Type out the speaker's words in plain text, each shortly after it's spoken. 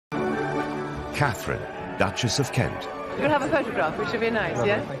Katharine, Duchess of Kent. You'll have a photograph, which would be nice,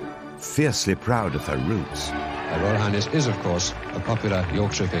 yeah? Fiercely proud of her roots. Her Royal Highness is, of course, a popular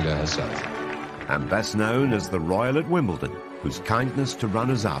Yorkshire figure herself. And best known as the Royal at Wimbledon, whose kindness to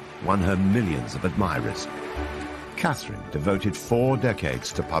runners-up won her millions of admirers. Katharine devoted 4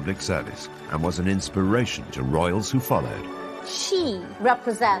 decades to public service and was an inspiration to royals who followed. She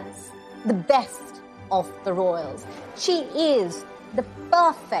represents the best of the royals. She is the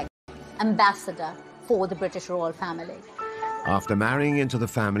perfect ambassador for the British royal family. After marrying into the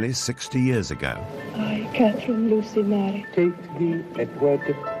family 60 years ago, I, Catherine Lucy Mary, take thee,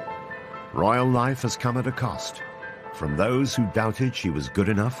 Edward. Royal life has come at a cost. From those who doubted she was good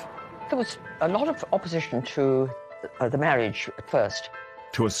enough, there was a lot of opposition to the marriage at first,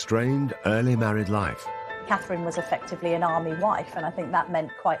 to a strained early married life. Catherine was effectively an army wife, and I think that meant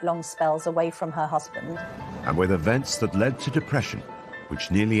quite long spells away from her husband. And with events that led to depression,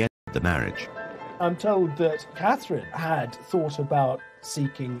 which nearly ended the marriage. I'm told that Catherine had thought about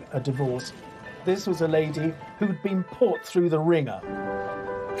seeking a divorce. This was a lady who'd been put through the ringer.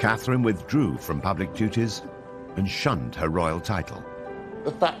 Catherine withdrew from public duties and shunned her royal title.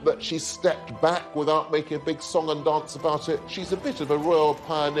 The fact that she stepped back without making a big song and dance about it, she's a bit of a royal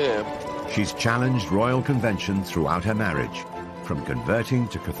pioneer. She's challenged royal convention throughout her marriage, from converting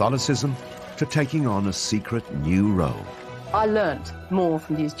to Catholicism to taking on a secret new role. I learnt more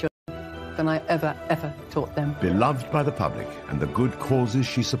from these children than I ever taught them. Beloved by the public and the good causes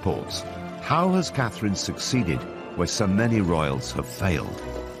she supports, how has Catherine succeeded where so many royals have failed?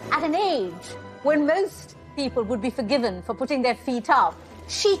 At an age when most people would be forgiven for putting their feet up,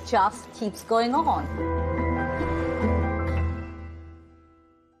 she just keeps going on.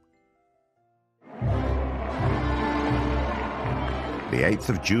 The 8th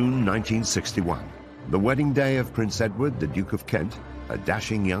of June, 1961, the wedding day of Prince Edward, the Duke of Kent, a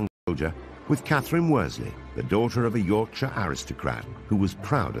dashing young soldier, with Catherine Worsley, the daughter of a Yorkshire aristocrat who was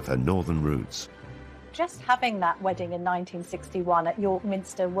proud of her northern roots. Just having that wedding in 1961 at York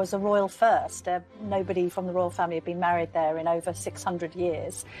Minster was a royal first. Nobody from the royal family had been married there in over 600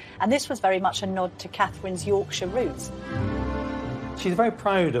 years. And this was very much a nod to Catherine's Yorkshire roots. She's very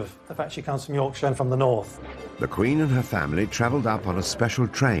proud of the fact she comes from Yorkshire and from the north. The Queen and her family travelled up on a special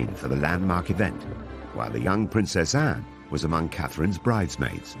train for the landmark event, while the young Princess Anne was among Catherine's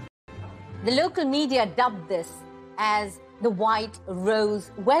bridesmaids. The local media dubbed this as the White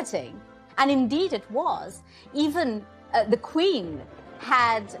Rose Wedding. And indeed it was. Even the Queen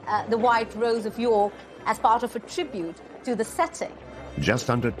had the White Rose of York as part of a tribute to the setting. Just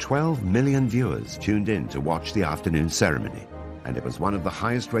under 12 million viewers tuned in to watch the afternoon ceremony, and it was one of the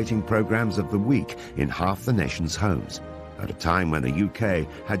highest-rating programmes of the week in half the nation's homes, at a time when the UK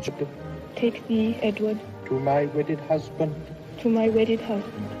had... Take thee, Edward. To my wedded husband. To my wedded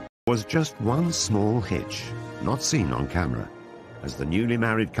husband. Was just one small hitch, not seen on camera, as the newly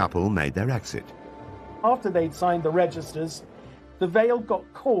married couple made their exit. After they'd signed the registers, the veil got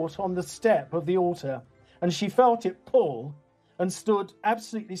caught on the step of the altar, and she felt it pull and stood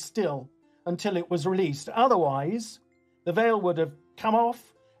absolutely still until it was released. Otherwise, the veil would have come off,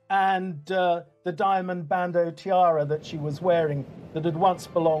 and the diamond bandeau tiara that she was wearing that had once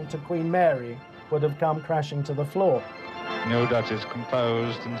belonged to Queen Mary would have come crashing to the floor. No Duchess,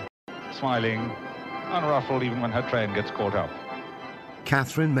 composed and smiling, unruffled even when her train gets caught up.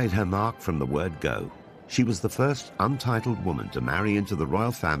 Catherine made her mark from the word go. She was the first untitled woman to marry into the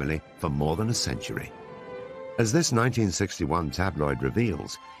royal family for more than a century. As this 1961 tabloid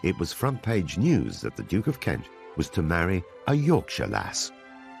reveals, it was front-page news that the Duke of Kent was to marry a Yorkshire lass.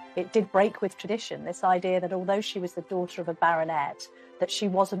 It did break with tradition, this idea that although she was the daughter of a baronet, that she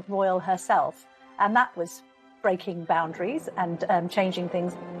wasn't royal herself. And that was breaking boundaries and changing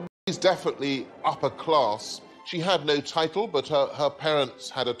things. She's definitely upper class. She had no title, but her parents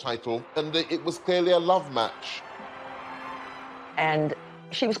had a title, and it was clearly a love match. And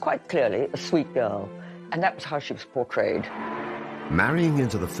she was quite clearly a sweet girl, and that was how she was portrayed. Marrying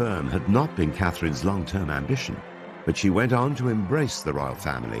into the firm had not been Catherine's long-term ambition, but she went on to embrace the royal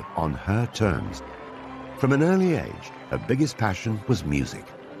family on her terms. From an early age, her biggest passion was music,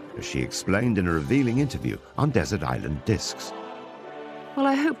 as she explained in a revealing interview on Desert Island Discs. Well,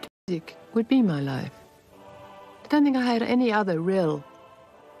 I hoped music would be my life. I don't think I had any other real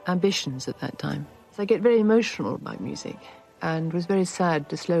ambitions at that time. So I get very emotional about music and was very sad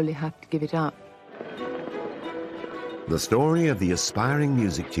to slowly have to give it up. The story of the aspiring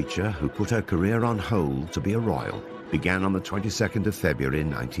music teacher who put her career on hold to be a royal began on the 22nd of February in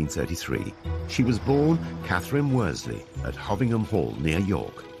 1933. She was born Catherine Worsley at Hovingham Hall near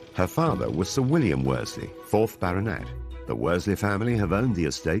York. Her father was Sir William Worsley, 4th Baronet. The Worsley family have owned the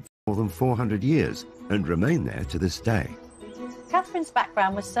estate for more than 400 years and remain there to this day. Catherine's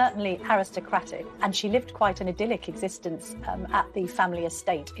background was certainly aristocratic, and she lived quite an idyllic existence at the family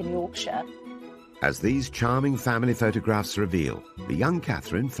estate in Yorkshire. As these charming family photographs reveal, the young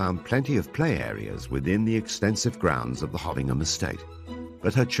Catherine found plenty of play areas within the extensive grounds of the Hovingham estate.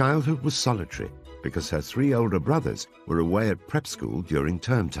 But her childhood was solitary because her 3 older brothers were away at prep school during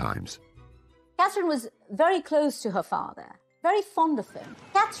term times. Catherine was very close to her father, very fond of him.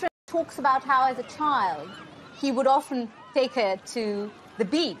 Catherine talks about how, as a child, he would often take her to the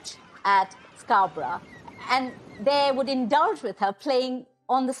beach at Scarborough, and they would indulge with her playing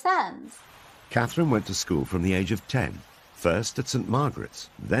on the sands. Catherine went to school from the age of 10, first at St Margaret's,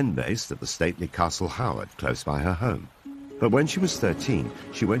 then based at the stately Castle Howard, close by her home. But when she was 13,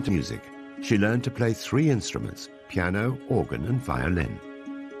 she went to music. She learned to play 3 instruments, piano, organ and violin.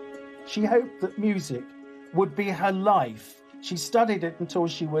 She hoped that music would be her life. She studied it until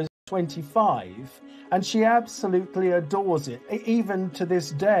she was 25, and she absolutely adores it, even to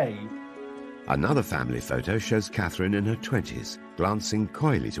this day. Another family photo shows Catherine in her 20s, glancing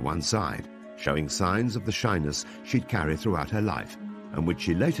coyly to one side, showing signs of the shyness she'd carried throughout her life, and which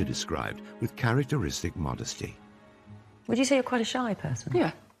she later described with characteristic modesty. Would you say you're quite a shy person?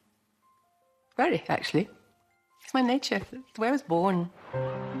 Yeah. Very, actually. It's my nature. It's the way I was born.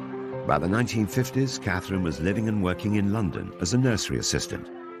 By the 1950s, Catherine was living and working in London as a nursery assistant.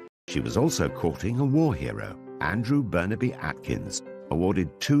 She was also courting a war hero, Andrew Burnaby Atkins,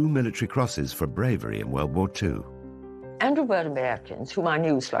 awarded 2 military crosses for bravery in World War II. Andrew Burnaby Atkins, whom I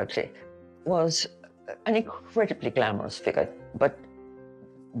knew slightly, was an incredibly glamorous figure, but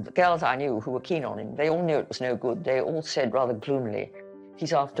the girls I knew who were keen on him, they all knew it was no good. They all said rather gloomily,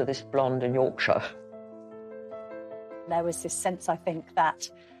 he's after this blonde in Yorkshire. There was this sense, I think, that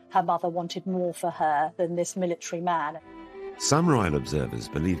her mother wanted more for her than this military man. Some royal observers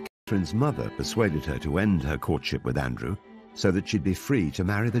believe Catherine's mother persuaded her to end her courtship with Andrew so that she'd be free to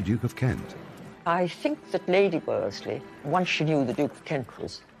marry the Duke of Kent. I think that Lady Worsley, once she knew the Duke of Kent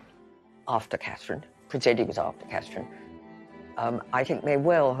was after Catherine, Prince Eddie was after Catherine, I think may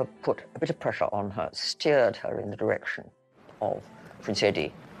well have put a bit of pressure on her, steered her in the direction of Prince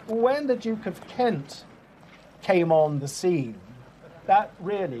Eddie. When the Duke of Kent came on the scene, that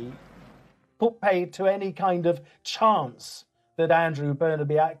really put paid to any kind of chance that Andrew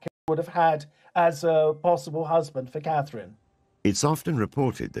Burnaby Atkins would have had as a possible husband for Catherine. It's often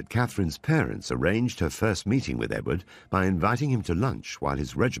reported that Catherine's parents arranged her first meeting with Edward by inviting him to lunch while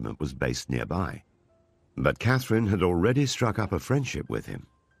his regiment was based nearby. But Catherine had already struck up a friendship with him.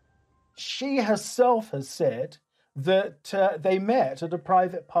 She herself has said that they met at a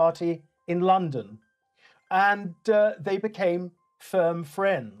private party in London, and they became firm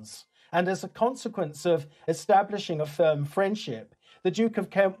friends. And as a consequence of establishing a firm friendship, the Duke of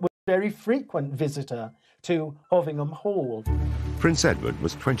Kent was a very frequent visitor to Hovingham Hall. Prince Edward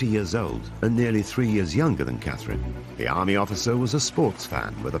was 20 years old and nearly 3 years younger than Catherine. The army officer was a sports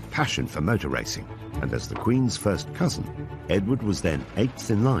fan with a passion for motor racing, and as the Queen's first cousin, Edward was then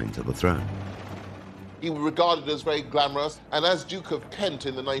 8th in line to the throne. He was regarded as very glamorous, and as Duke of Kent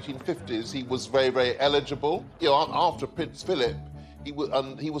in the 1950s, he was very, very eligible. You know, after Prince Philip, he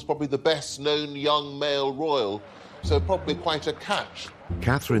was probably the best-known young male royal, so probably quite a catch.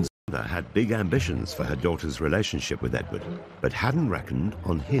 Catherine's mother had big ambitions for her daughter's relationship with Edward, but hadn't reckoned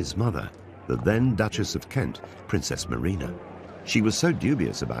on his mother, the then Duchess of Kent, Princess Marina. She was so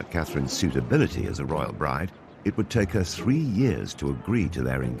dubious about Catherine's suitability as a royal bride, it would take her 3 years to agree to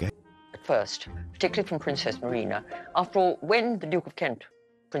their engagement. At first, particularly from Princess Marina, after all, when the Duke of Kent,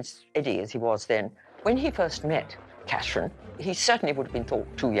 Prince Eddie as he was then, when he first met Catherine, he certainly would have been thought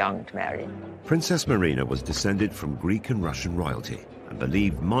too young to marry. Princess Marina was descended from Greek and Russian royalty and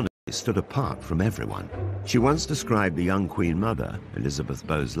believed monarchy stood apart from everyone. She once described the young Queen Mother, Elizabeth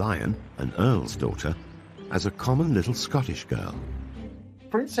Bowes-Lyon, an Earl's daughter, as a common little Scottish girl.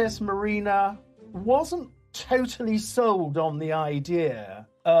 Princess Marina wasn't totally sold on the idea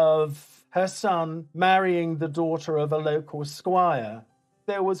of her son marrying the daughter of a local squire.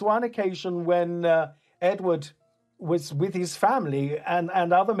 There was one occasion when Edward was with his family and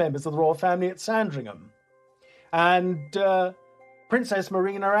other members of the royal family at Sandringham. And Princess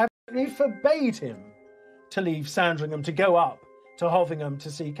Marina absolutely forbade him to leave Sandringham to go up to Hovingham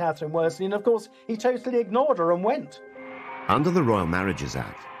to see Catherine Worsley. And of course, he totally ignored her and went. Under the Royal Marriages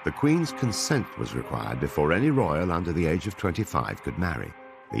Act, the Queen's consent was required before any royal under the age of 25 could marry.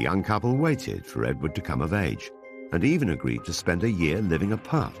 The young couple waited for Edward to come of age and even agreed to spend a year living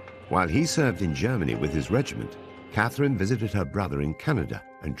apart. While he served in Germany with his regiment, Catherine visited her brother in Canada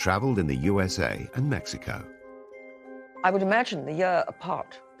and travelled in the USA and Mexico. I would imagine the year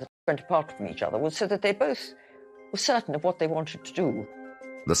apart that went apart from each other was so that they both were certain of what they wanted to do.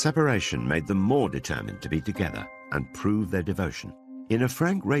 The separation made them more determined to be together and prove their devotion. In a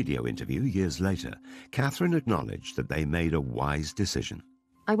frank radio interview years later, Katharine acknowledged that they made a wise decision.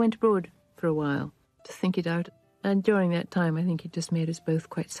 I went abroad for a while to think it out, and during that time I think it just made us both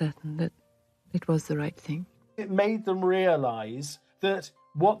quite certain that it was the right thing. It made them realise that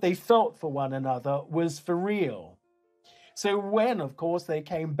what they felt for one another was for real. So when, of course, they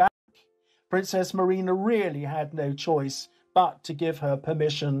came back, Princess Marina really had no choice but to give her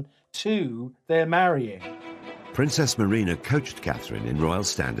permission to their marrying. Princess Marina coached Katharine in royal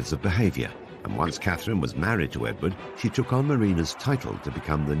standards of behaviour, and once Katharine was married to Edward, she took on Marina's title to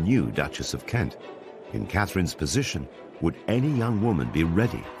become the new Duchess of Kent. In Katharine's position, would any young woman be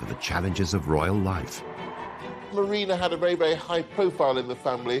ready for the challenges of royal life? Marina had a very, very high profile in the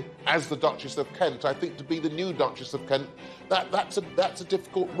family as the Duchess of Kent. I think to be the new Duchess of Kent, that's a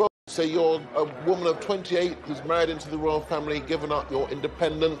difficult role. So you're a woman of 28 who's married into the royal family, given up your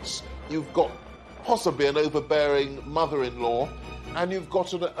independence. You've got possibly an overbearing mother-in-law, and you've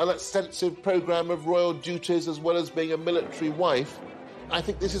got an extensive programme of royal duties as well as being a military wife. I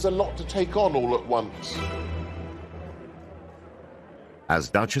think this is a lot to take on all at once. As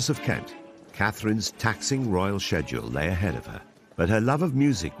Duchess of Kent, Katharine's taxing royal schedule lay ahead of her, but her love of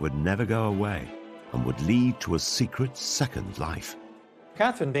music would never go away and would lead to a secret second life.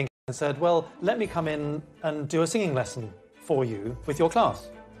 Katharine, being said, well, let me come in and do a singing lesson for you with your class,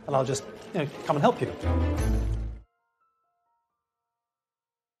 and I'll just, come and help you.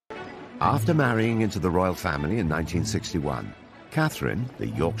 After marrying into the royal family in 1961, Katharine, the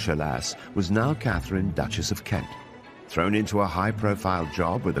Yorkshire lass, was now Katharine, Duchess of Kent. Thrown into a high-profile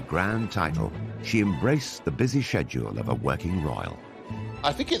job with a grand title, she embraced the busy schedule of a working royal.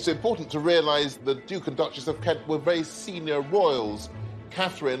 I think it's important to realise the Duke and Duchess of Kent were very senior royals.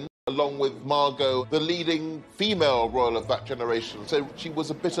 Katharine, along with Margot, the leading female royal of that generation, so she was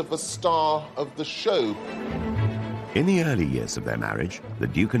a bit of a star of the show. In the early years of their marriage, the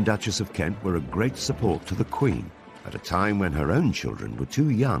Duke and Duchess of Kent were a great support to the Queen, at a time when her own children were too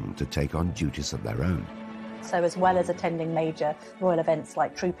young to take on duties of their own. So as well as attending major royal events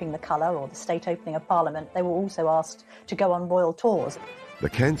like Trooping the Colour or the state opening of Parliament, they were also asked to go on royal tours. The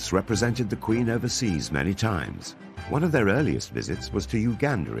Kents represented the Queen overseas many times. One of their earliest visits was to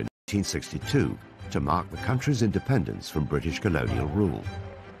Uganda in 1962 to mark the country's independence from British colonial rule.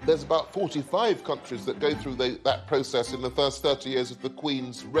 There's about 45 countries that go through that process in the first 30 years of the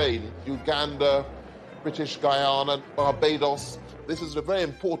Queen's reign. Uganda, British Guyana, Barbados. This is a very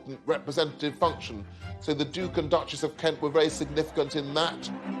important representative function. So the Duke and Duchess of Kent were very significant in that.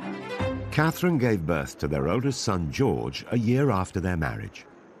 Katharine gave birth to their oldest son, George, a year after their marriage.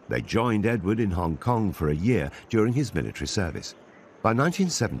 They joined Edward in Hong Kong for a year during his military service. By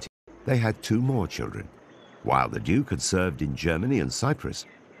 1970, they had 2 more children. While the Duke had served in Germany and Cyprus,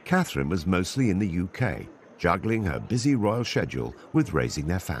 Katharine was mostly in the UK, juggling her busy royal schedule with raising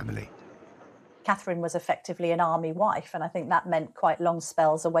their family. Katharine was effectively an army wife, and I think that meant quite long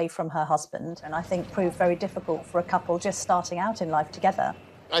spells away from her husband, and I think proved very difficult for a couple just starting out in life together.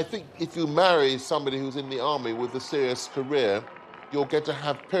 I think if you marry somebody who's in the army with a serious career, you'll get to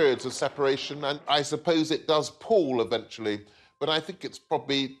have periods of separation, and I suppose it does pall eventually, but I think it's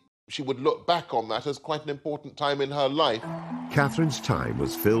probably, she would look back on that as quite an important time in her life. Katharine's time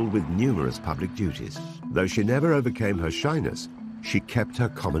was filled with numerous public duties. Though she never overcame her shyness, she kept her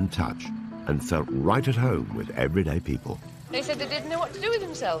common touch and felt right at home with everyday people. They said they didn't know what to do with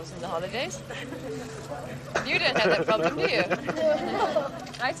themselves in the holidays. You don't have that problem, do you?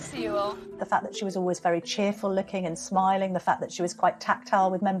 Nice to see you all. The fact that she was always very cheerful looking and smiling, the fact that she was quite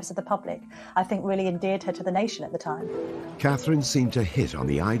tactile with members of the public, I think really endeared her to the nation at the time. Katharine seemed to hit on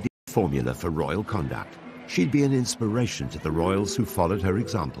the ideal formula for royal conduct. She'd be an inspiration to the royals who followed her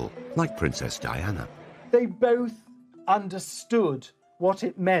example, like Princess Diana. They both understood what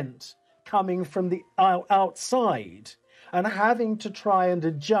it meant coming from the outside and having to try and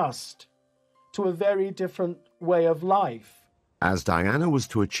adjust to a very different way of life. As Diana was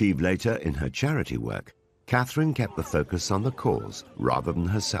to achieve later in her charity work, Katharine kept the focus on the cause rather than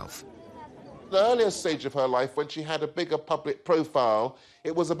herself. The earlier stage of her life, when she had a bigger public profile,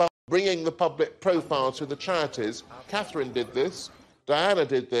 it was about bringing the public profile to the charities. Katharine did this, Diana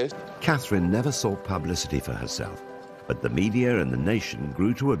did this. Katharine never sought publicity for herself, but the media and the nation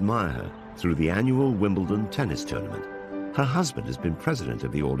grew to admire her through the annual Wimbledon tennis tournament. Her husband has been president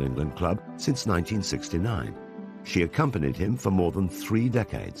of the All England Club since 1969. She accompanied him for more than 3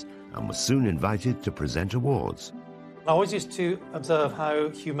 decades and was soon invited to present awards. I always used to observe how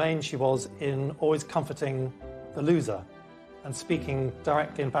humane she was in always comforting the loser and speaking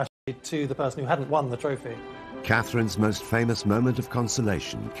directly and passionately to the person who hadn't won the trophy. Katharine's most famous moment of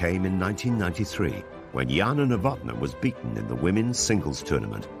consolation came in 1993, when Jana Novotná was beaten in the women's singles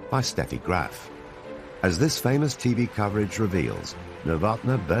tournament by Steffi Graf. As this famous TV coverage reveals,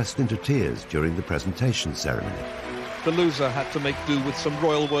 Novotná burst into tears during the presentation ceremony. The loser had to make do with some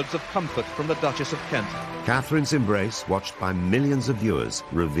royal words of comfort from the Duchess of Kent. Katharine's embrace, watched by millions of viewers,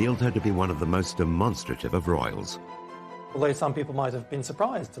 revealed her to be one of the most demonstrative of royals. Although some people might have been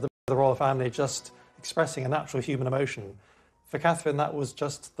surprised at the royal family just expressing a natural human emotion, for Katharine that was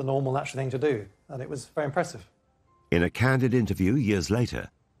just the normal, natural thing to do, and it was very impressive. In a candid interview years later,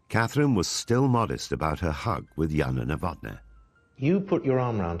 Katharine was still modest about her hug with Jana Novotná. You put your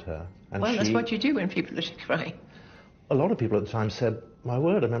arm around her, and well, that's what you do when people are crying. A lot of people at the time said, "My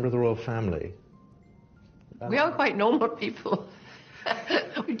word, a member of the royal family." We are quite normal people.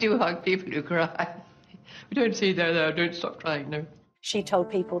 We do hug people who cry. We don't say, there, don't stop crying, no. She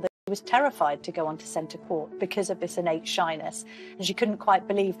told people that she was terrified to go onto centre court because of this innate shyness, and she couldn't quite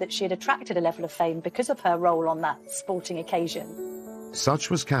believe that she had attracted a level of fame because of her role on that sporting occasion.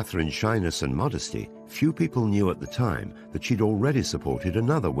 Such was Katharine's shyness and modesty, few people knew at the time that she'd already supported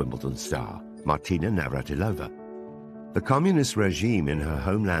another Wimbledon star, Martina Navratilova. The communist regime in her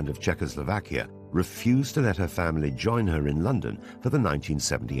homeland of Czechoslovakia refused to let her family join her in London for the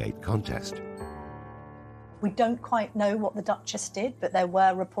 1978 contest. We don't quite know what the Duchess did, but there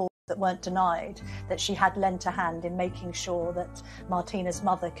were reports that weren't denied that she had lent a hand in making sure that Martina's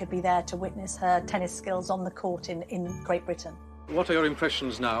mother could be there to witness her tennis skills on the court in Great Britain. What are your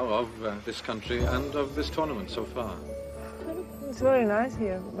impressions now of this country and of this tournament so far? It's very nice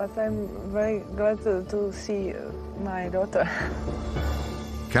here, but I'm very glad to see my daughter.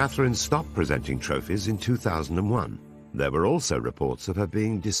 Katharine stopped presenting trophies in 2001. There were also reports of her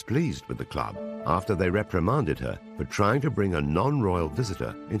being displeased with the club after they reprimanded her for trying to bring a non-royal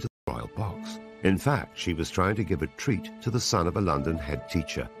visitor into the royal box. In fact, she was trying to give a treat to the son of a London head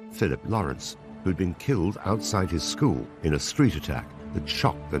teacher, Philip Lawrence, who'd been killed outside his school in a street attack that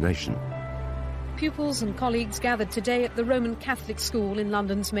shocked the nation. Pupils and colleagues gathered today at the Roman Catholic school in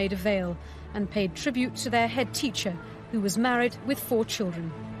London's Maida Vale and paid tribute to their head teacher, who was married with 4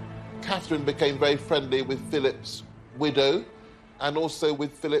 children. Katharine became very friendly with Philip's widow and also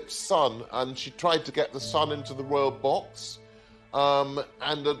with Philip's son, and she tried to get the son into the royal box,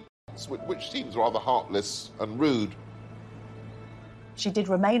 which seems rather heartless and rude. She did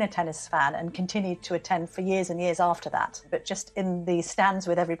remain a tennis fan and continued to attend for years and years after that, but just in the stands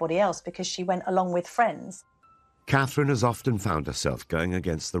with everybody else because she went along with friends. Katharine has often found herself going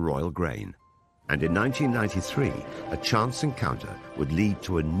against the royal grain, and in 1993, a chance encounter would lead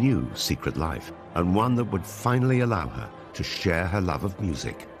to a new secret life, and one that would finally allow her to share her love of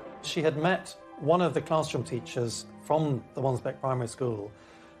music. She had met one of the classroom teachers from the Wansbeck Primary School,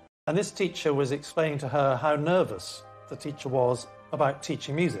 and this teacher was explaining to her how nervous the teacher was about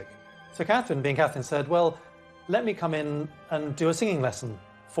teaching music. So Katharine, being Katharine, said, well, let me come in and do a singing lesson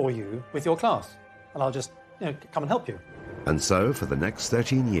for you with your class, and I'll just, come and help you. And so, for the next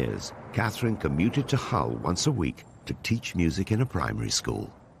 13 years, Katharine commuted to Hull once a week to teach music in a primary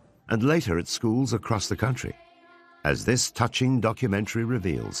school, and later at schools across the country. As this touching documentary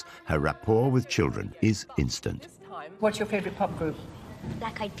reveals, her rapport with children is instant. What's your favourite pop group?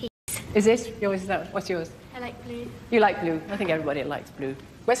 Black Eyed Peas. Is it? Yours is that? What's yours? I like blue. You like blue? I think everybody likes blue.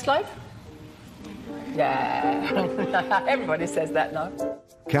 Westlife? Yeah. Everybody says that now.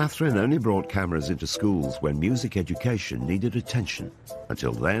 Katharine only brought cameras into schools when music education needed attention.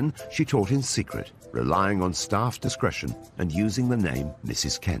 Until then, she taught in secret, relying on staff discretion and using the name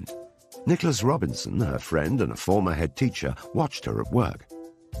Mrs. Kent. Nicholas Robinson, her friend and a former head teacher, watched her at work.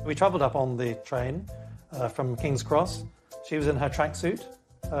 We travelled up on the train from King's Cross. She was in her tracksuit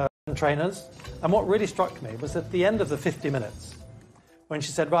and trainers. And what really struck me was at the end of the 50 minutes, when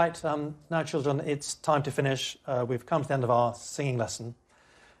she said, right, now children, it's time to finish. We've come to the end of our singing lesson.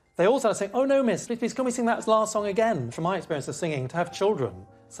 They all started saying, oh no, miss, please, can we sing that last song again? From my experience of singing, to have children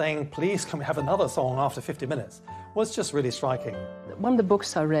saying, please, can we have another song after 50 minutes, was just really striking. One of the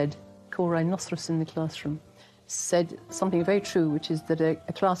books I read, called Rhinoceros in the Classroom, said something very true, which is that a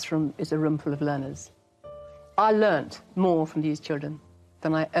classroom is a room full of learners. I learnt more from these children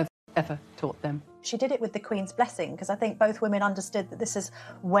than I ever taught them. She did it with the Queen's blessing, because I think both women understood that this is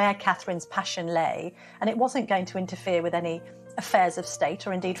where Katharine's passion lay, and it wasn't going to interfere with any affairs of state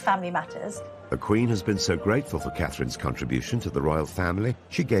or indeed family matters. The Queen has been so grateful for Katharine's contribution to the royal family,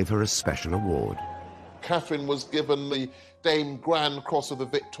 she gave her a special award. Katharine was given the Dame Grand Cross of the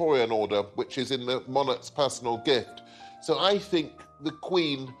Victorian Order, which is in the monarch's personal gift. So I think the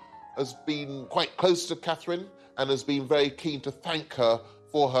Queen has been quite close to Katharine and has been very keen to thank her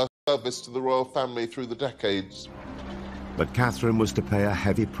for her service to the royal family through the decades. But Catherine was to pay a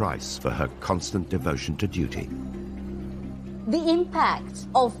heavy price for her constant devotion to duty. The impact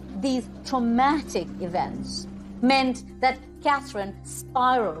of these traumatic events meant that Catherine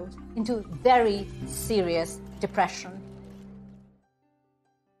spiraled into very serious depression.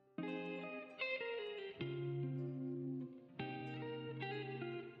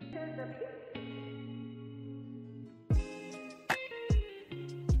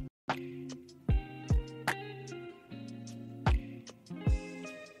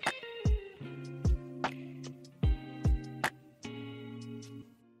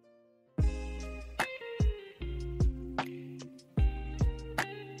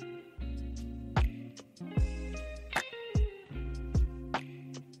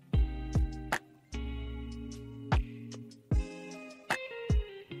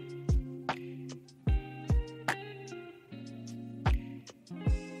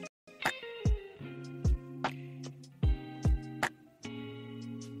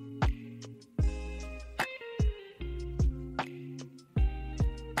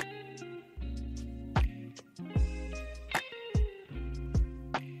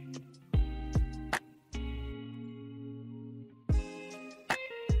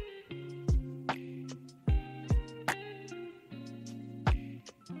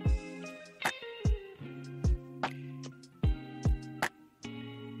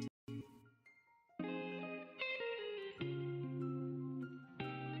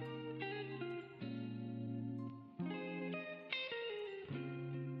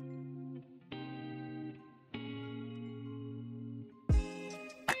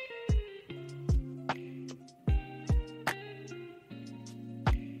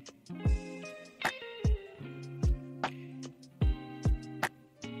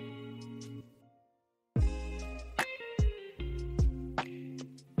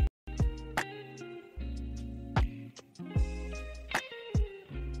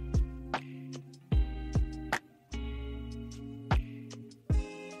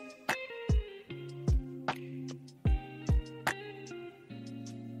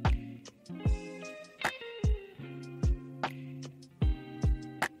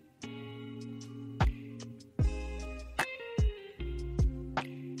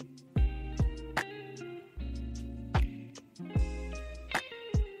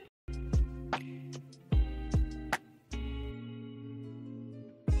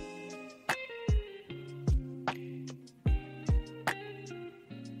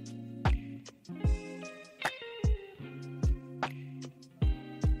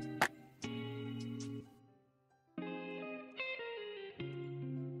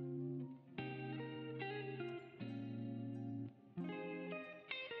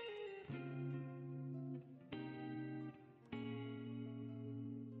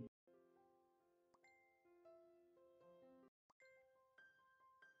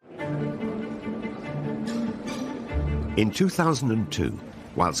 In 2002,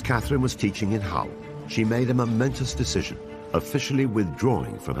 whilst Catherine was teaching in Hull, she made a momentous decision, officially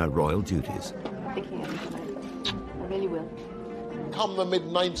withdrawing from her royal duties. Thinking of it, I really will. Come the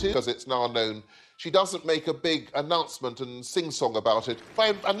mid-90s, as it's now known, she doesn't make a big announcement and sing-song about it.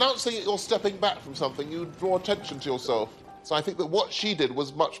 By announcing that you're stepping back from something, you draw attention to yourself. So I think that what she did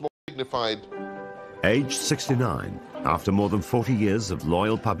was much more dignified. Aged 69, after more than 40 years of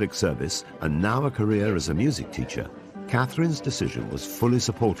loyal public service and now a career as a music teacher, Catherine's decision was fully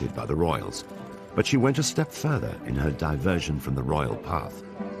supported by the royals. But she went a step further in her diversion from the royal path.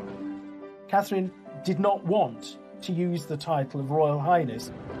 Catherine did not want to use the title of Royal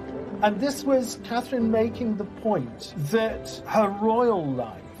Highness. And this was Catherine making the point that her royal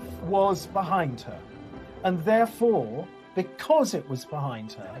life was behind her. And therefore, because it was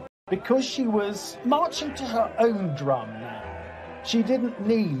behind her, because she was marching to her own drum now, she didn't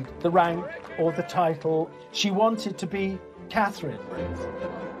need the rank or the title. She wanted to be Catherine.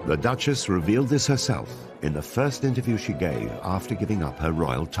 The Duchess revealed this herself in the first interview she gave after giving up her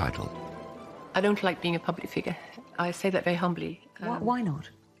royal title. I don't like being a public figure. I say that very humbly. Why not?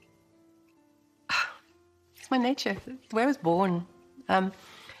 It's my nature. It's where I was born. I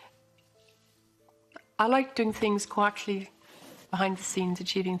like doing things quietly, behind the scenes,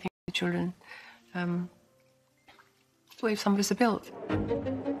 achieving things for children. The way some of us are built.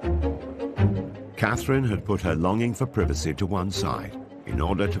 Catherine had put her longing for privacy to one side in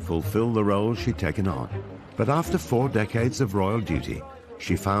order to fulfill the role she'd taken on. But after 4 decades of royal duty,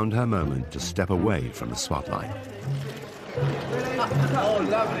 she found her moment to step away from the spotlight. Oh,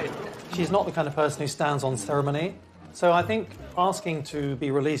 lovely. She's not the kind of person who stands on ceremony. So I think asking to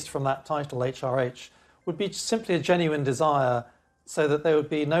be released from that title, HRH, would be simply a genuine desire so that there would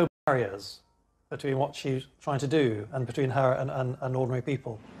be no barriers between what she's trying to do and between her and ordinary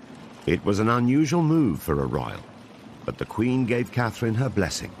people. It was an unusual move for a royal, but the Queen gave Catherine her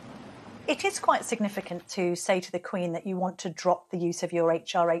blessing. It is quite significant to say to the Queen that you want to drop the use of your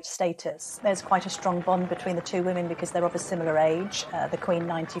HRH status. There's quite a strong bond between the two women because they're of a similar age, the Queen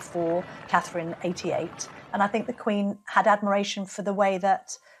 94, Catherine 88. And I think the Queen had admiration for the way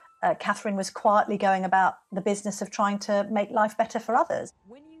that Catherine was quietly going about the business of trying to make life better for others.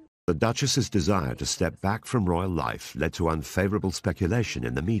 The Duchess's desire to step back from royal life led to unfavourable speculation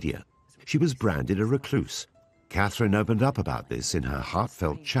in the media. She was branded a recluse. Catherine opened up about this in her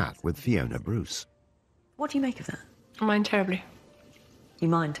heartfelt chat with Fiona Bruce. What do you make of that? I mind terribly. You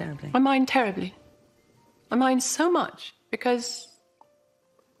mind terribly? I mind terribly. I mind so much because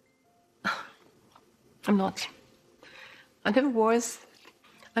I'm not. I never was.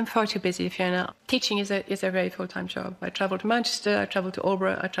 I'm far too busy, Fiona. Teaching is a very full-time job. I travel to Manchester, I travel to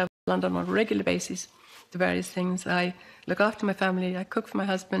Albury, I travel to London on a regular basis to various things. I look after my family, I cook for my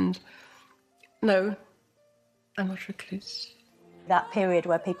husband. No, I'm not a recluse. That period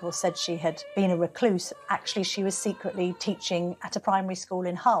where people said she had been a recluse, actually she was secretly teaching at a primary school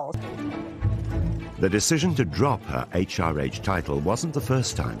in Hull. The decision to drop her HRH title wasn't the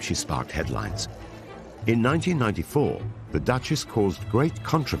first time she sparked headlines. In 1994, the Duchess caused great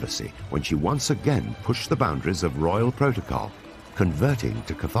controversy when she once again pushed the boundaries of royal protocol, converting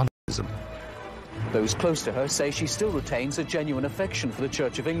to Catholicism. Those close to her say she still retains a genuine affection for the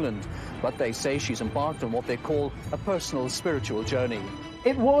Church of England, but they say she's embarked on what they call a personal spiritual journey.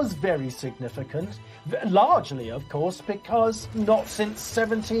 It was very significant, largely, of course, because not since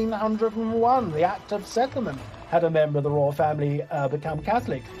 1701, the Act of Settlement, had a member of the royal family become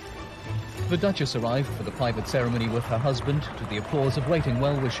Catholic. The Duchess arrived for the private ceremony with her husband to the applause of waiting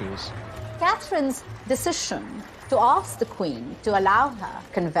well-wishers. Catherine's decision to ask the Queen to allow her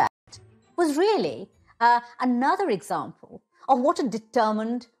to convert was really another example of what a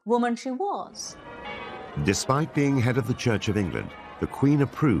determined woman she was. Despite being head of the Church of England, the Queen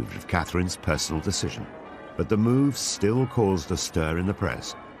approved of Catherine's personal decision, but the move still caused a stir in the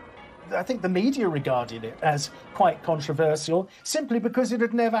press. I think the media regarded it as quite controversial simply because it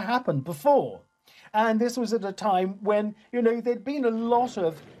had never happened before. And this was at a time when, there'd been a lot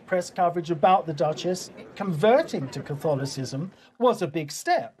of press coverage about the Duchess. Converting to Catholicism was a big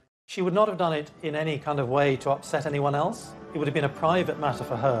step. She would not have done it in any kind of way to upset anyone else. It would have been a private matter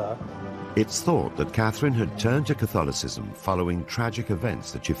for her. It's thought that Catherine had turned to Catholicism following tragic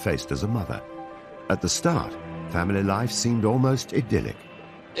events that she faced as a mother. At the start, family life seemed almost idyllic.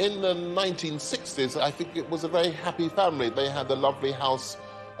 In the 1960s, I think it was a very happy family. They had the lovely house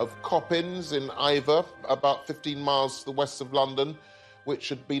of Coppins in Iver, about 15 miles to the west of London, which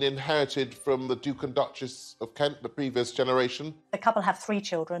had been inherited from the Duke and Duchess of Kent, the previous generation. The couple have 3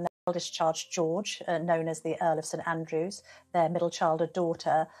 children. Their eldest child, George, known as the Earl of St Andrews, their middle child, a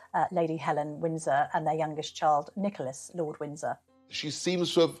daughter, Lady Helen Windsor, and their youngest child, Nicholas, Lord Windsor. She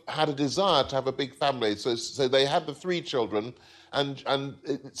seems to have had a desire to have a big family, so they had the 3 children, and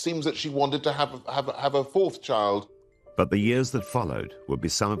it seems that she wanted to have a 4th child. But the years that followed would be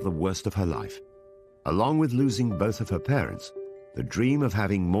some of the worst of her life. Along with losing both of her parents, the dream of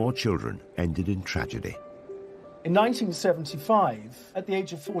having more children ended in tragedy. In 1975, at the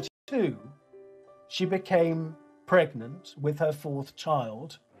age of 42, she became pregnant with her 4th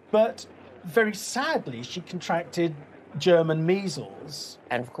child, but very sadly she contracted German measles.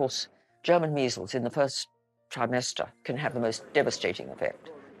 And of course, German measles in the first trimester can have the most devastating effect.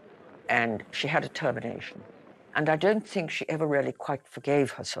 And she had a termination. And I don't think she ever really quite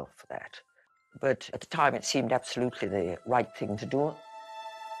forgave herself for that. But at the time, it seemed absolutely the right thing to do.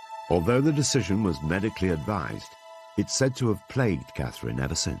 Although the decision was medically advised, it's said to have plagued Catherine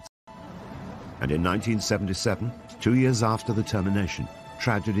ever since. And in 1977, 2 years after the termination,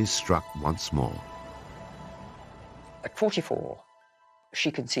 tragedy struck once more. At 44, she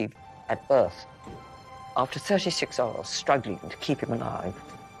conceived at birth. After 36 hours struggling to keep him alive,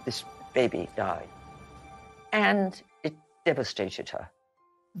 this baby died. And it devastated her.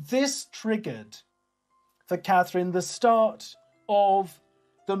 This triggered for Catherine the start of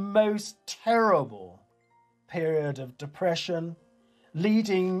the most terrible period of depression,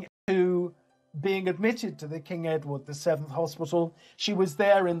 leading to being admitted to the King Edward VII Hospital. She was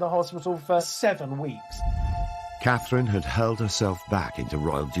there in the hospital for 7 weeks. Catherine had hurled herself back into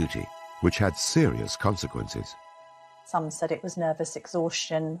royal duty, which had serious consequences. Some said it was nervous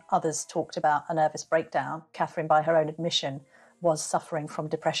exhaustion. Others talked about a nervous breakdown. Catherine, by her own admission, was suffering from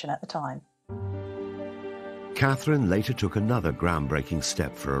depression at the time. Catherine later took another groundbreaking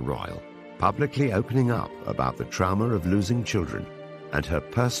step for a royal, publicly opening up about the trauma of losing children and her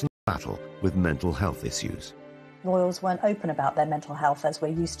personal battle with mental health issues. Royals weren't open about their mental health as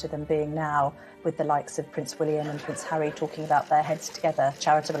we're used to them being now, with the likes of Prince William and Prince Harry talking about their Heads Together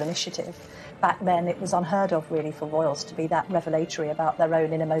charitable initiative. Back then, it was unheard of, really, for royals to be that revelatory about their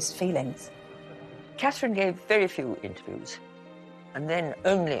own innermost feelings. Catherine gave very few interviews, and then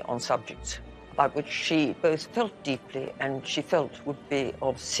only on subjects about which she both felt deeply and she felt would be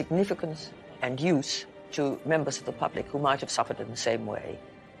of significance and use to members of the public who might have suffered in the same way.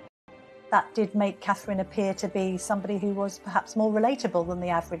 That did make Catherine appear to be somebody who was perhaps more relatable than the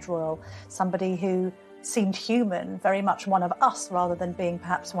average royal, somebody who seemed human, very much one of us rather than being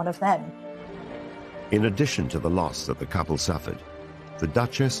perhaps one of them. In addition to the loss that the couple suffered, the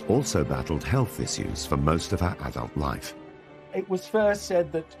Duchess also battled health issues for most of her adult life. It was first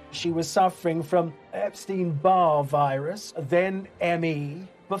said that she was suffering from Epstein-Barr virus, then ME,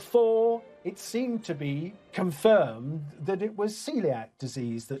 before it seemed to be confirmed that it was celiac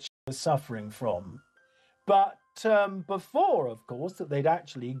disease that she was suffering from. But before, of course, that they'd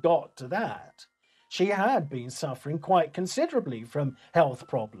actually got to that, she had been suffering quite considerably from health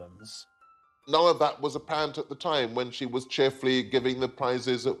problems. None of that was apparent at the time when she was cheerfully giving the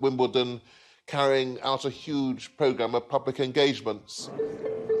prizes at Wimbledon, carrying out a huge programme of public engagements.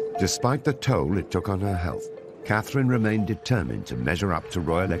 Despite the toll it took on her health, Catherine remained determined to measure up to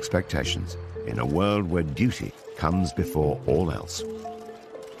royal expectations in a world where duty comes before all else.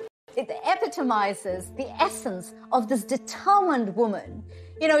 It epitomizes the essence of this determined woman.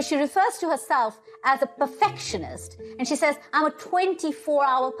 You know, she refers to herself as a perfectionist, and she says, I'm a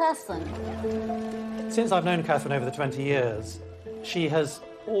 24-hour person. Since I've known Catherine over the 20 years, she has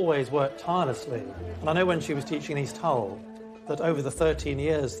always worked tirelessly. And I know when she was teaching in East Hull, that over the 13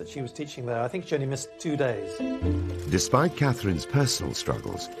 years that she was teaching there, I think she only missed 2 days. Despite Catherine's personal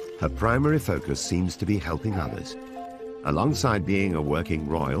struggles, her primary focus seems to be helping others. Alongside being a working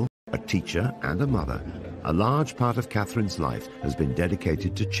royal, a teacher and a mother, a large part of Catherine's life has been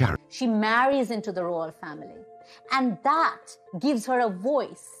dedicated to charity. She marries into the royal family, and that gives her a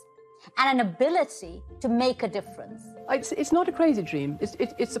voice and an ability to make a difference. It's not a crazy dream.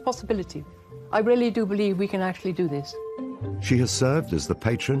 It's a possibility. I really do believe we can actually do this. She has served as the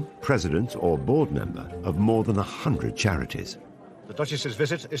patron, president or board member of more than 100 charities. The Duchess's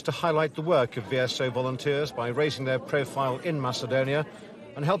visit is to highlight the work of VSO volunteers by raising their profile in Macedonia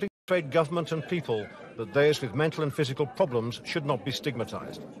and helping persuade government and people that those with mental and physical problems should not be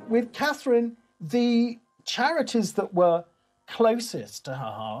stigmatised. With Catherine, the charities that were closest to her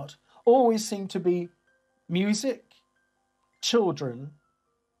heart always seemed to be music, children,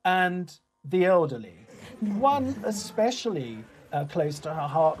 and the elderly. One especially close to her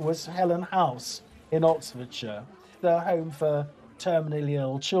heart was Helen House in Oxfordshire, the home for terminally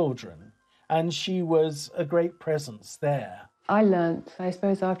ill children, and she was a great presence there. I learnt, I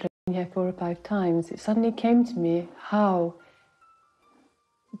suppose, after being here 4 or 5 times, it suddenly came to me how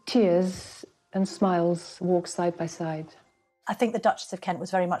tears and smiles walk side by side. I think the Duchess of Kent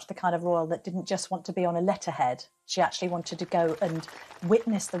was very much the kind of royal that didn't just want to be on a letterhead. She actually wanted to go and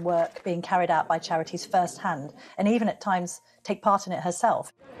witness the work being carried out by charities firsthand, and even at times take part in it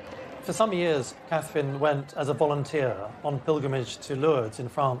herself. For some years, Catherine went as a volunteer on pilgrimage to Lourdes in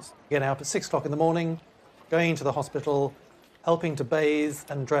France, getting up at 6 o'clock in the morning, going to the hospital, helping to bathe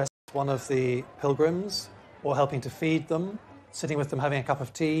and dress one of the pilgrims, or helping to feed them, sitting with them having a cup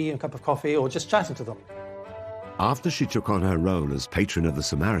of tea, a cup of coffee, or just chatting to them. After she took on her role as patron of the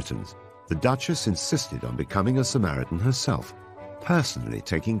Samaritans, the Duchess insisted on becoming a Samaritan herself, personally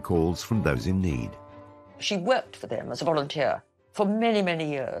taking calls from those in need. She worked for them as a volunteer for many, many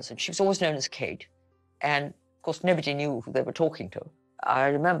years, and she was always known as Kate. And, of course, nobody knew who they were talking to. I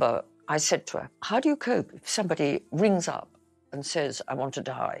remember I said to her, how do you cope if somebody rings up and says, I want to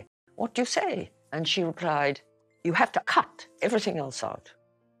die? What do you say? And she replied, you have to cut everything else out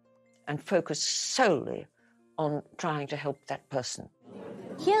and focus solely on trying to help that person.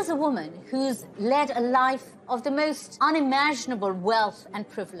 Here's a woman who's led a life of the most unimaginable wealth and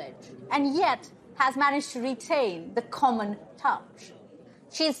privilege, and yet has managed to retain the common touch.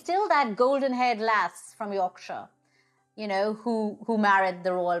 She's still that golden-haired lass from Yorkshire, you know, who married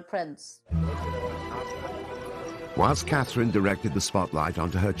the royal prince. Whilst Catherine directed the spotlight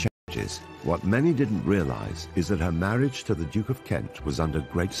onto her charities, what many didn't realise is that her marriage to the Duke of Kent was under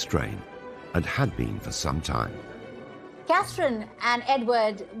great strain, and had been for some time. Catherine and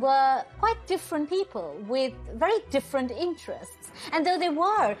Edward were quite different people with very different interests. And though they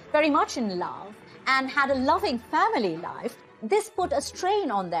were very much in love and had a loving family life, this put a strain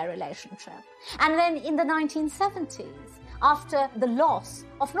on their relationship. And then in the 1970s, after the loss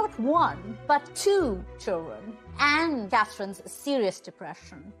of not 1, but 2 children, and Catherine's serious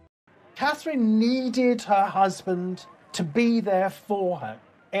depression, Catherine needed her husband to be there for her.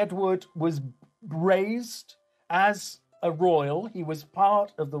 Edward was raised as a royal. He was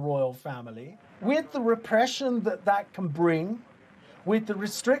part of the royal family. With the repression that can bring, with the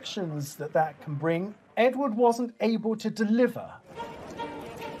restrictions that can bring, Edward wasn't able to deliver.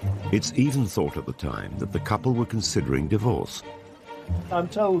 It's even thought at the time that the couple were considering divorce. I'm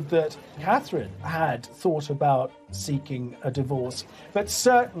told that Catherine had thought about seeking a divorce, but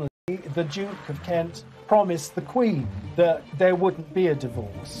certainly the Duke of Kent promised the Queen that there wouldn't be a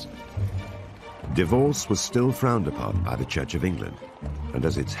divorce. Divorce was still frowned upon by the Church of England, and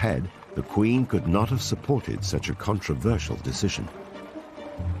as its head, the Queen could not have supported such a controversial decision.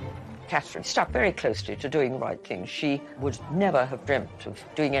 Catherine stuck very closely to doing the right thing. She would never have dreamt of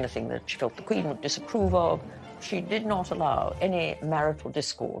doing anything that she felt the Queen would disapprove of. She did not allow any marital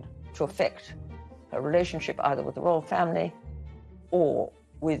discord to affect her relationship either with the royal family or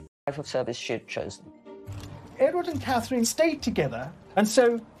with the life of service she had chosen. Edward and Catherine stayed together, and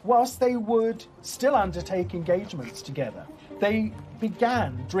so whilst they would still undertake engagements together, they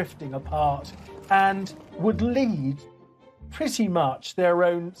began drifting apart and would lead pretty much their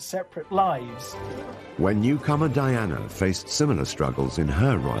own separate lives. When newcomer Diana faced similar struggles in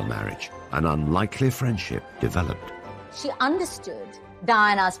her royal marriage, an unlikely friendship developed. She understood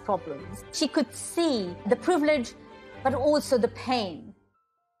Diana's problems. She could see the privilege, but also the pain.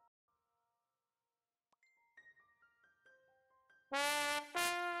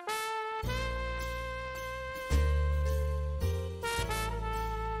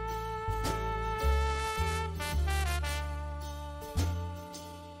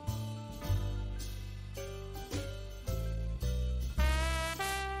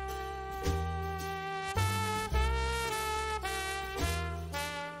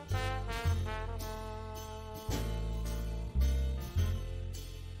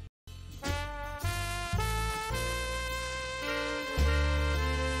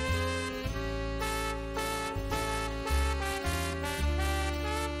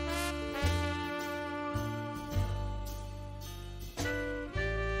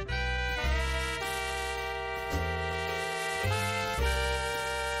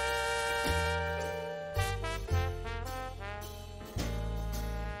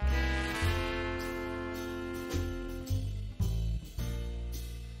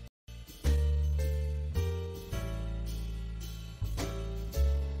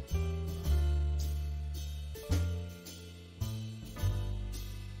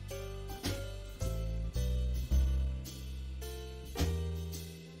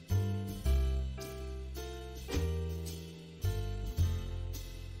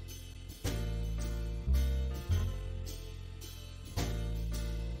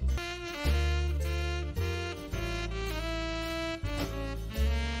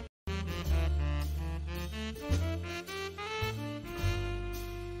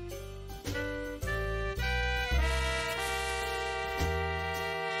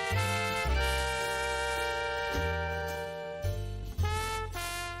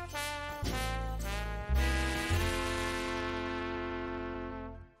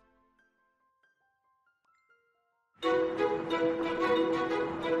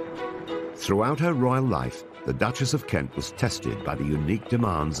 Throughout her royal life, the Duchess of Kent was tested by the unique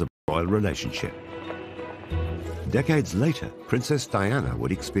demands of a royal relationship. Decades later, Princess Diana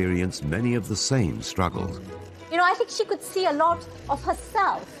would experience many of the same struggles. You know, I think she could see a lot of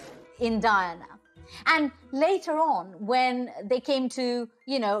herself in Diana. And later on, when they came to,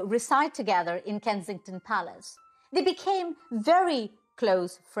 reside together in Kensington Palace, they became very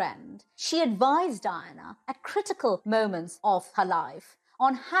close friends. She advised Diana at critical moments of her life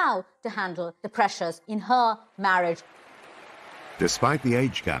on how to handle the pressures in her marriage. Despite the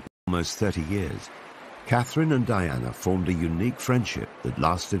age gap of almost 30 years, Catherine and Diana formed a unique friendship that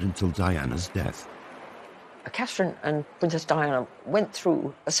lasted until Diana's death. Catherine and Princess Diana went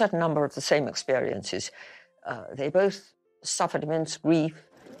through a certain number of the same experiences. They both suffered immense grief.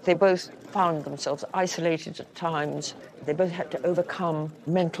 They both found themselves isolated at times. They both had to overcome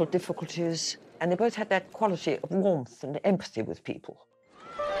mental difficulties, and they both had that quality of warmth and empathy with people.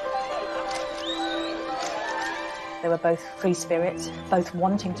 They were both free spirits, both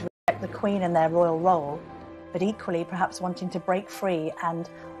wanting to respect the Queen in their royal role, but equally perhaps wanting to break free and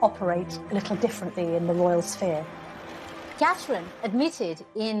operate a little differently in the royal sphere. Catherine admitted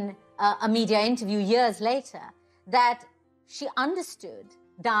in a media interview years later that she understood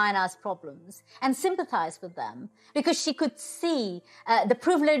Diana's problems and sympathized with them because she could see the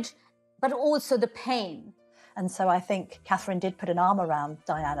privilege but also the pain. And so I think Catherine did put an arm around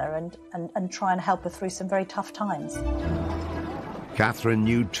Diana and try and help her through some very tough times. Catherine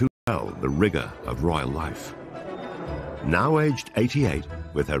knew too the rigour of royal life. Now aged 88,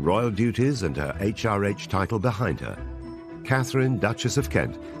 with her royal duties and her HRH title behind her, Katharine, Duchess of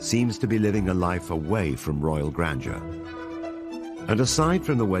Kent, seems to be living a life away from royal grandeur. And aside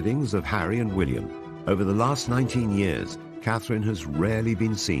from the weddings of Harry and William, over the last 19 years, Katharine has rarely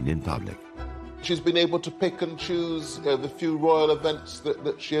been seen in public. She's been able to pick and choose the few royal events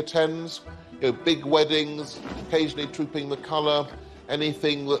that she attends, big weddings, occasionally trooping the colour,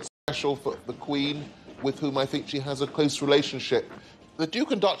 anything that's special for the Queen, with whom I think she has a close relationship. The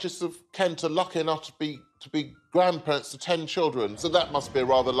Duke and Duchess of Kent are lucky enough to be grandparents to 10 children, so that must be a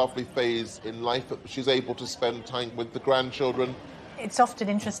rather lovely phase in life, that she's able to spend time with the grandchildren. It's often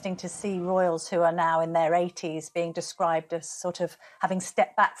interesting to see royals who are now in their 80s being described as sort of having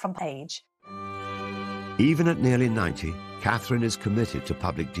stepped back from age. Even at nearly 90, Katharine is committed to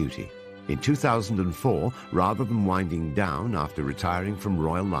public duty. In 2004, rather than winding down after retiring from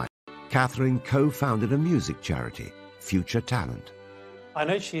royal life, Katharine co-founded a music charity, Future Talent. I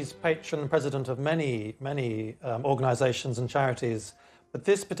know she's patron and president of many organisations and charities, but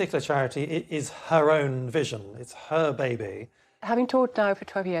this particular charity is her own vision. It's her baby. Having taught now for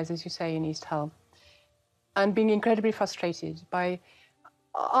 12 years, as you say, in East Hull, and being incredibly frustrated by,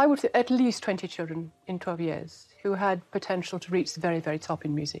 I would say, at least 20 children in 12 years who had potential to reach the very, very top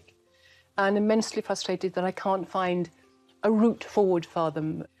in music, and immensely frustrated that I can't find a route forward for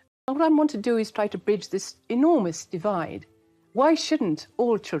them. And what I want to do is try to bridge this enormous divide. Why shouldn't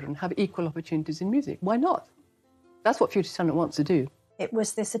all children have equal opportunities in music? Why not? That's what Future Talent wants to do. It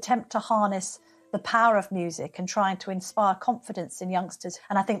was this attempt to harness the power of music and trying to inspire confidence in youngsters.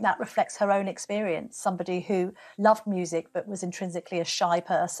 And I think that reflects her own experience, somebody who loved music but was intrinsically a shy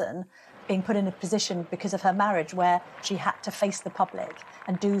person, being put in a position because of her marriage where she had to face the public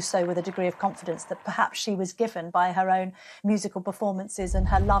and do so with a degree of confidence that perhaps she was given by her own musical performances and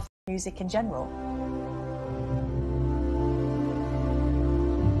her love for music in general.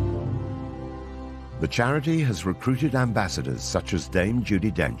 The charity has recruited ambassadors such as Dame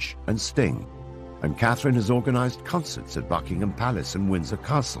Judi Dench and Sting, and Katharine has organised concerts at Buckingham Palace and Windsor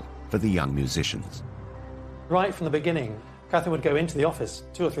Castle for the young musicians. Right from the beginning, Katharine would go into the office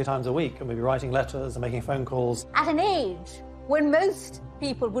 2 or 3 times a week and we'd be writing letters and making phone calls. At an age when most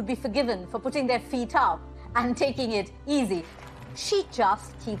people would be forgiven for putting their feet up and taking it easy, she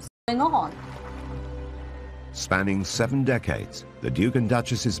just keeps going on. Spanning 7 decades, the Duke and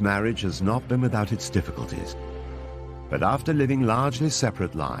Duchess's marriage has not been without its difficulties. But after living largely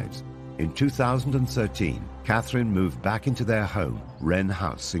separate lives, in 2013, Katharine moved back into their home, Wren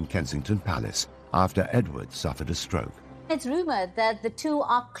House in Kensington Palace, after Edward suffered a stroke. It's rumoured that the two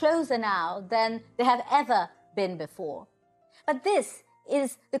are closer now than they have ever been before. But this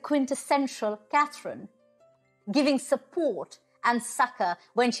is the quintessential Katharine, giving support and succour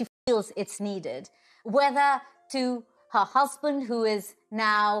when she feels it's needed, whether to her husband, who is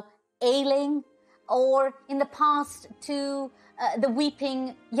now ailing, or in the past to the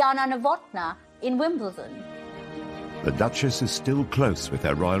weeping Jana Novotná in Wimbledon. The Duchess is still close with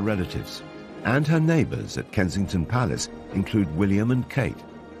her royal relatives, and her neighbours at Kensington Palace include William and Kate.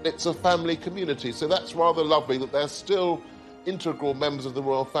 It's a family community, so that's rather lovely that they're still integral members of the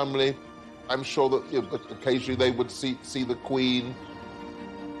royal family. I'm sure that occasionally they would see the Queen.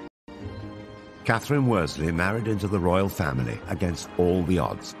 Catherine Worsley married into the royal family against all the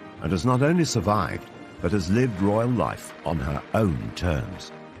odds, and has not only survived, but has lived royal life on her own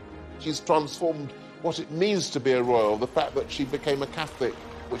terms. She's transformed what it means to be a royal, the fact that she became a Catholic,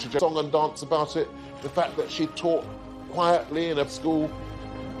 which is a song and dance about it, the fact that she taught quietly in a school.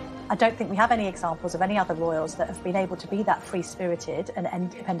 I don't think we have any examples of any other royals that have been able to be that free-spirited and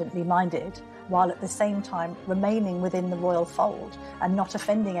independently minded, while at the same time remaining within the royal fold and not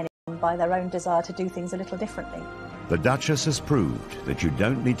offending anyone by their own desire to do things a little differently. The Duchess has proved that you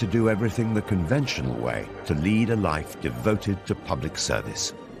don't need to do everything the conventional way to lead a life devoted to public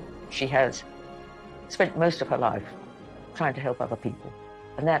service. She has spent most of her life trying to help other people,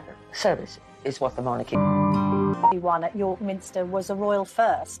 and that service is what the monarchy. One at York Minster was a royal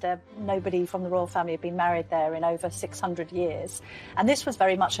first. Nobody from the royal family had been married there in over 600 years. And this was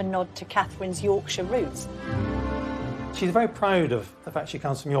very much a nod to Catherine's Yorkshire roots. She's very proud of the fact she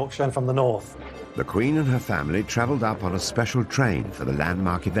comes from Yorkshire and from the north. The Queen and her family travelled up on a special train for the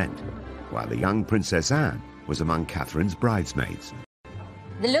landmark event, while the young Princess Anne was among Catherine's bridesmaids.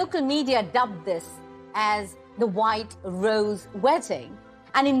 The local media dubbed this as the White Rose Wedding.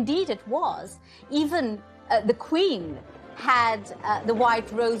 And indeed it was. Even the Queen had the White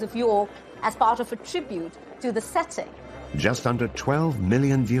Rose of York as part of a tribute to the setting. Just under 12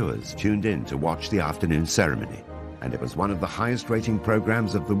 million viewers tuned in to watch the afternoon ceremony. and it was one of the highest-rating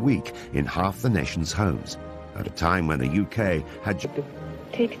programs of the week in half the nation's homes, at a time when the UK had...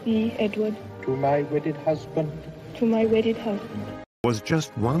 Take thee, Edward. To my wedded husband. To my wedded husband. Was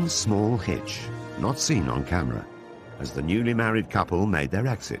just one small hitch, not seen on camera, as the newly married couple made their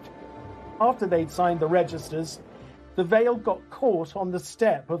exit. After they'd signed the registers, the veil got caught on the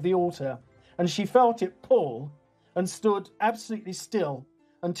step of the altar, and she felt it pull and stood absolutely still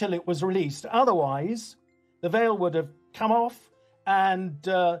until it was released. Otherwise, the veil would have come off, and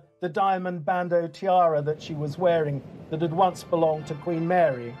the diamond bandeau tiara that she was wearing that had once belonged to Queen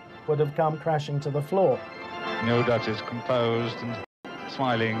Mary would have come crashing to the floor. No Duchess, composed and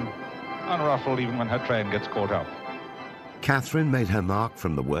smiling, unruffled even when her train gets caught up. Katharine made her mark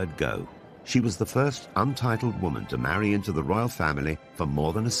from the word go. She was the first untitled woman to marry into the royal family for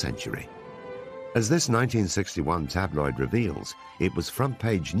more than a century. As this 1961 tabloid reveals, it was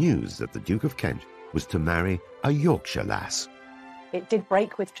front-page news that the Duke of Kent was to marry a Yorkshire lass. It did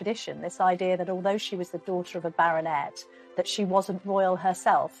break with tradition, this idea that although she was the daughter of a baronet, that she wasn't royal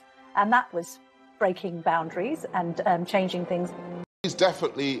herself. And that was breaking boundaries and changing things. She's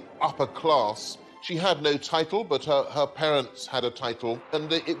definitely upper class. She had no title, but her parents had a title,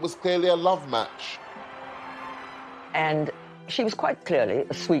 and it was clearly a love match. And she was quite clearly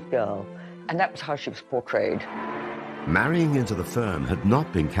a sweet girl, and that was how she was portrayed. Marrying into the firm had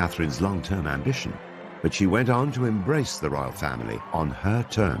not been Katharine's long-term ambition, but she went on to embrace the royal family on her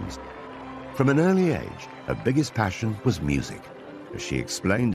terms. From an early age, her biggest passion was music, as she explained